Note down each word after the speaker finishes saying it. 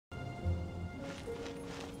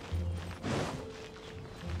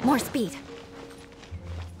More speed.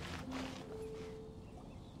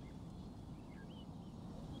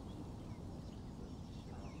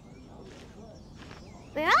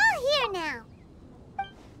 We're all here now.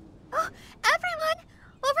 Oh, everyone!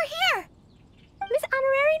 Over here! Miss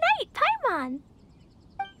Honorary Knight, Paimon!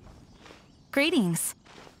 Greetings.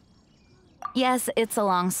 Yes, it's a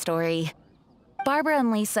long story. Barbara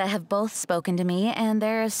and Lisa have both spoken to me, and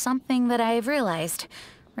there is something that I have realized.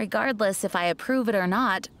 Regardless if I approve it or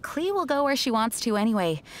not, Klee will go where she wants to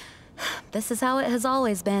anyway. This is how it has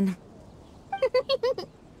always been.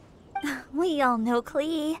 We all know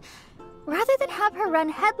Klee. Rather than have her run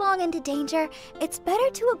headlong into danger, it's better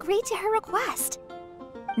to agree to her request.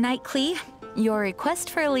 Knight Klee, your request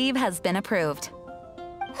for leave has been approved.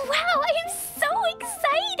 Wow, I am so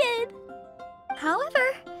excited!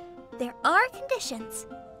 However, there are conditions.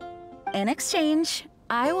 In exchange,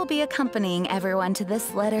 I will be accompanying everyone to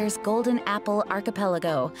this letter's Golden Apple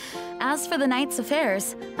Archipelago. As for the Knight's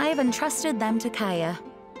affairs, I have entrusted them to Kaya.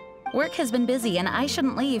 Work has been busy and I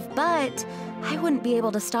shouldn't leave, but I wouldn't be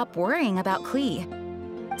able to stop worrying about Klee.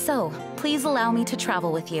 So, please allow me to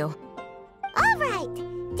travel with you. All right.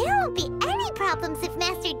 There won't be any problems if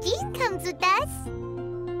Master Jean comes with us.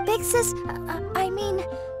 Big Sis, I mean,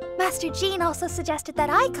 Master Jean also suggested that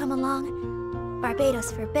I come along.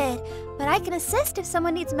 Barbados forbid, but I can assist if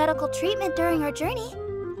someone needs medical treatment during our journey.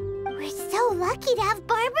 We're so lucky to have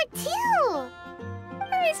Barbara, too.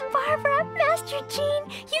 Miss Barbara, Master Jean,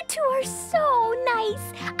 you two are so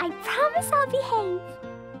nice. I promise I'll behave.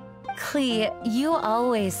 Klee, you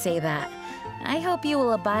always say that. I hope you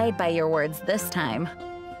will abide by your words this time.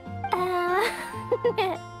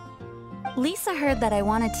 Lisa heard that I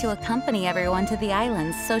wanted to accompany everyone to the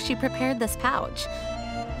islands, so she prepared this pouch.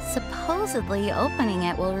 Supposedly, opening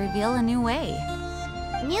it will reveal a new way.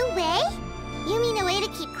 New way? You mean a way to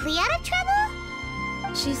keep Klee out of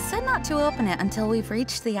trouble? She said not to open it until we've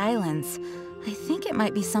reached the islands. I think it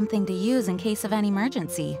might be something to use in case of an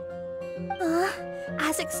emergency.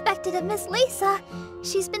 As expected of Miss Lisa,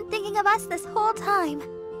 she's been thinking of us this whole time.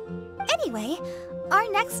 Anyway, our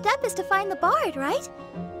next step is to find the bard, right?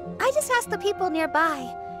 I just asked the people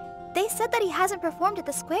nearby. They said that he hasn't performed at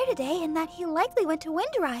the square today and that he likely went to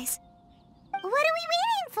Windrise. What are we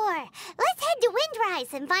waiting for? Let's head to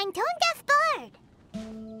Windrise and find Tone Deaf Bard.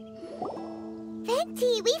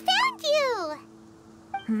 Venti, we found you!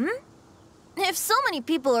 If so many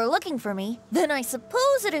people are looking for me, then I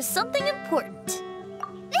suppose it is something important.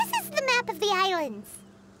 This is the map of the islands.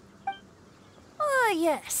 Ah,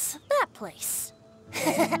 yes, that place.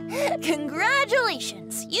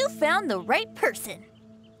 Congratulations! You found the right person.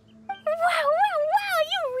 Wow,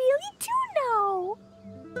 you really do know.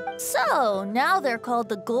 So, now they're called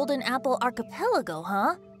the Golden Apple Archipelago,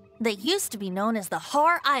 huh? They used to be known as the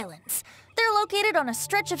Har Islands. They're located on a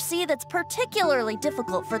stretch of sea that's particularly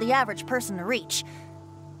difficult for the average person to reach.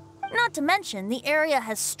 Not to mention, the area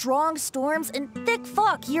has strong storms and thick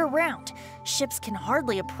fog year-round. Ships can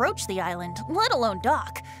hardly approach the island, let alone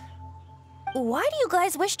dock. Why do you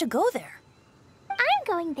guys wish to go there? I'm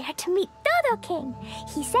going there to meet Dodo King.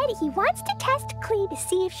 He said he wants to test Klee to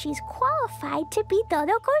see if she's qualified to be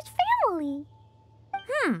Dodoko's family.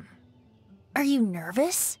 Are you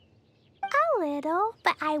nervous? A little,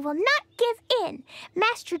 but I will not give in.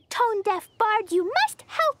 Master Tone Deaf Bard, you must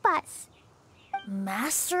help us.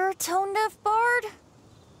 Master Tone Deaf Bard?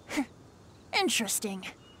 Interesting.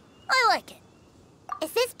 I like it.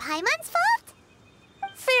 Is this Paimon's fault?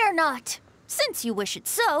 Fear not. Since you wish it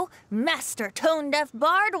so, Master Tone Deaf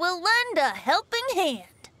Bard will lend a helping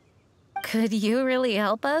hand. Could you really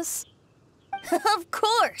help us? Of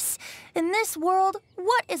course! In this world,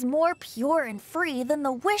 what is more pure and free than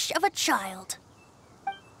the wish of a child?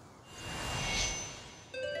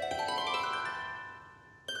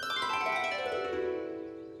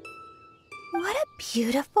 What a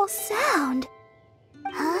beautiful sound.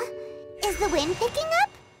 Huh? Is the wind picking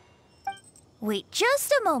up? Wait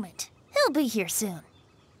just a moment. He'll be here soon.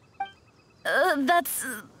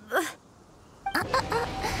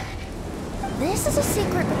 This is a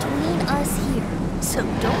secret between us here, so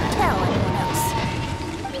don't tell anyone else.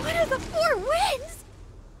 What are the four winds?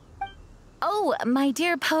 Oh, my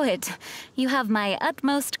dear poet, you have my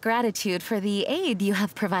utmost gratitude for the aid you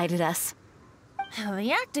have provided us.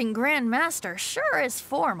 The acting Grand Master sure is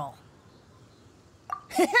formal.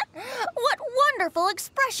 What wonderful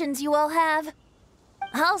expressions you all have.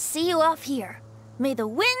 I'll see you off here. May the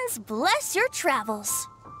winds bless your travels.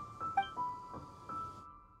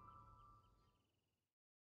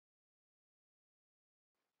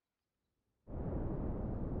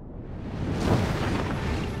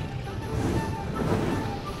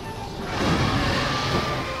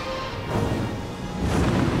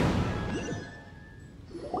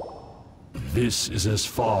 This is as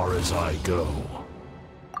far as I go.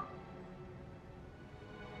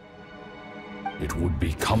 It would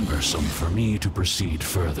be cumbersome for me to proceed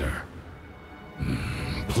further.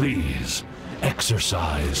 Please,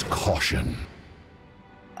 exercise caution.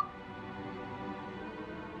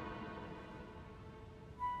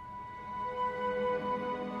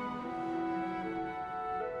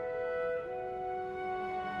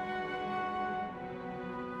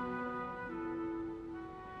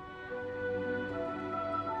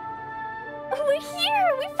 We're here!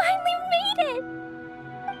 We finally made it!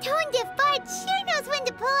 Tone Deaf Bard sure knows when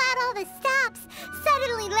to pull out all the stops,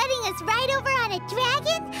 suddenly letting us ride over on a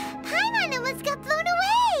dragon. Paimon almost got blown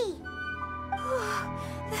away!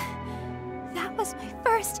 That was my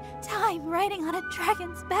first time riding on a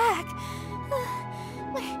dragon's back.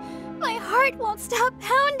 My heart won't stop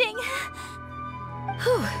pounding.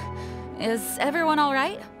 Whew. Is everyone all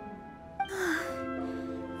right?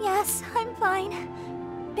 Yes, I'm fine.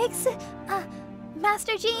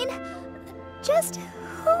 Master Jean, just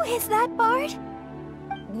who is that bard?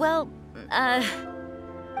 Well,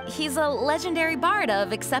 he's a legendary bard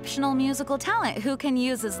of exceptional musical talent who can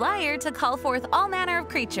use his lyre to call forth all manner of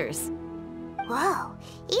creatures. Whoa,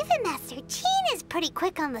 even Master Jean is pretty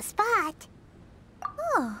quick on the spot.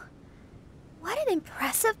 Oh, what an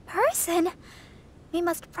impressive person. We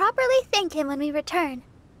must properly thank him when we return.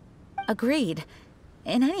 Agreed.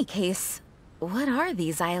 In any case, what are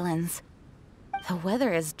these islands? The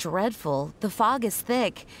weather is dreadful, the fog is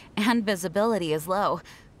thick, and visibility is low,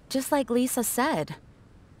 just like Lisa said.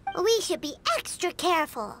 We should be extra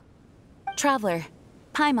careful. Traveler,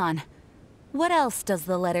 Paimon, what else does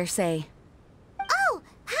the letter say? Oh,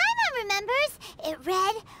 Paimon remembers. It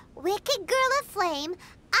read, "Wicked girl of flame,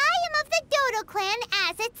 I am of the Dodo clan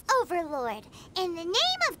as its overlord. In the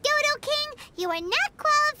name of Dodo King, you are not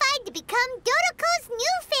qualified to become Dodoko's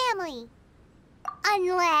new family.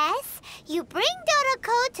 Unless you bring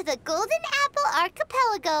Dodoko to the Golden Apple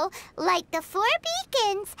Archipelago, light the 4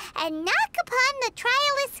 beacons, and knock upon the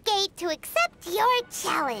Trialist Gate to accept your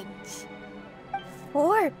challenge."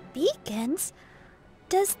 4 beacons?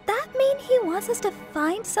 Does that mean he wants us to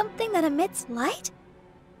find something that emits light?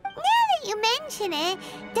 Now that you mention it,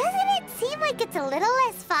 doesn't it seem like it's a little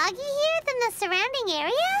less foggy here than the surrounding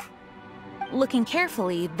area? Looking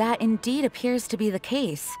carefully, that indeed appears to be the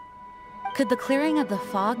case. Could the clearing of the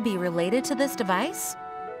fog be related to this device?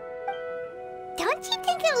 Don't you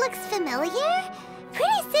think it looks familiar?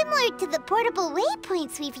 Pretty similar to the portable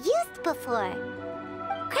waypoints we've used before.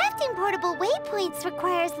 Crafting portable waypoints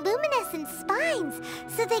requires luminescent spines,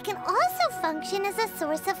 so they can also function as a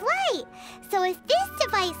source of light. So if this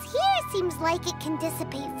device here seems like it can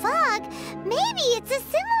dissipate fog, maybe it's a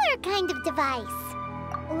similar kind of device.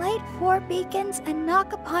 Light 4 beacons and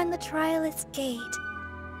knock upon the Trialist Gate.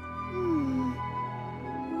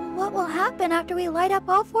 What will happen after we light up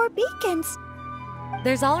all 4 beacons?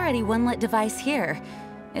 There's already one lit device here.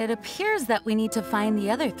 It appears that we need to find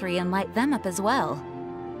the other 3 and light them up as well.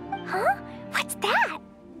 Huh? What's that?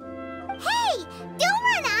 Hey! Don't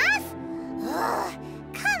run off! Ugh,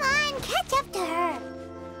 come on, catch up to her.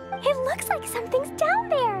 It looks like something's down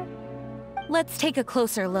there. Let's take a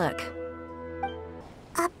closer look.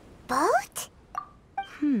 A boat?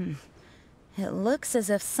 It looks as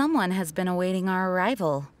if someone has been awaiting our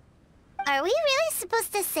arrival. Are we really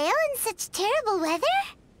supposed to sail in such terrible weather?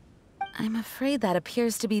 I'm afraid that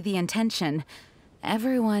appears to be the intention.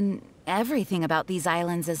 Everything about these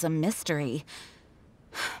islands is a mystery.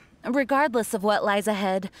 Regardless of what lies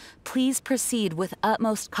ahead, please proceed with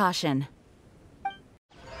utmost caution.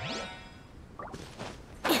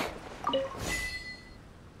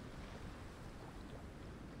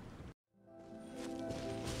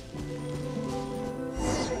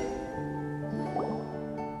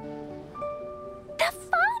 The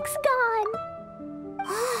fog's gone!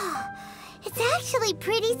 Oh, it's actually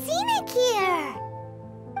pretty scenic here!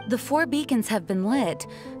 The 4 beacons have been lit,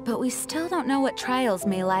 but we still don't know what trials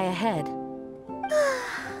may lie ahead.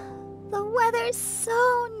 The weather's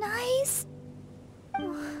so nice.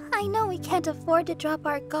 I know we can't afford to drop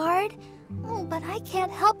our guard, but I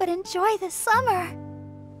can't help but enjoy the summer.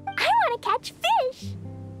 I want to catch fish!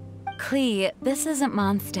 Klee, this isn't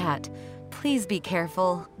Mondstadt. Please be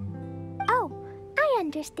careful. Oh, I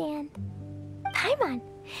understand. Paimon,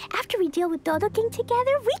 after we deal with Dodo King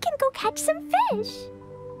together, we can go catch some fish.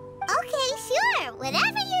 Okay, sure.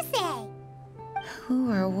 Whatever you say.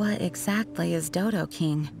 Who or what exactly is Dodo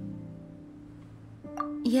King?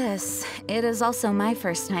 Yes, it is also my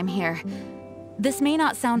first time here. This may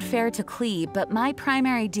not sound fair to Klee, but my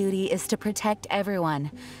primary duty is to protect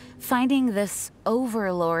everyone. Finding this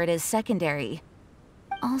overlord is secondary.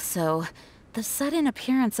 Also, The sudden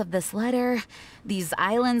appearance of this letter, these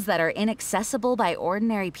islands that are inaccessible by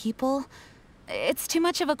ordinary people, it's too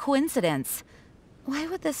much of a coincidence. Why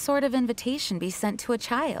would this sort of invitation be sent to a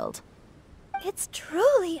child? It's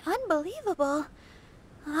truly unbelievable.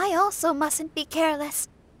 I also mustn't be careless.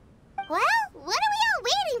 Well, what are we all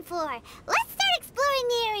waiting for? Let's start exploring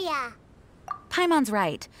the area. Paimon's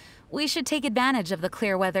right. We should take advantage of the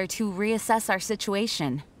clear weather to reassess our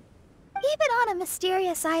situation. Even on a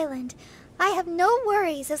mysterious island, I have no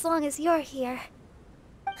worries as long as you're here.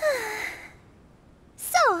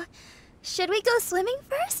 So, should we go swimming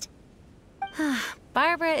first?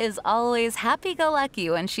 Barbara is always happy-go-lucky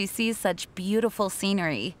when she sees such beautiful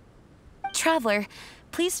scenery. Traveler,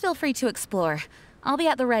 please feel free to explore. I'll be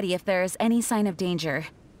at the ready if there is any sign of danger.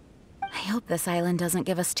 I hope this island doesn't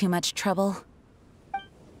give us too much trouble.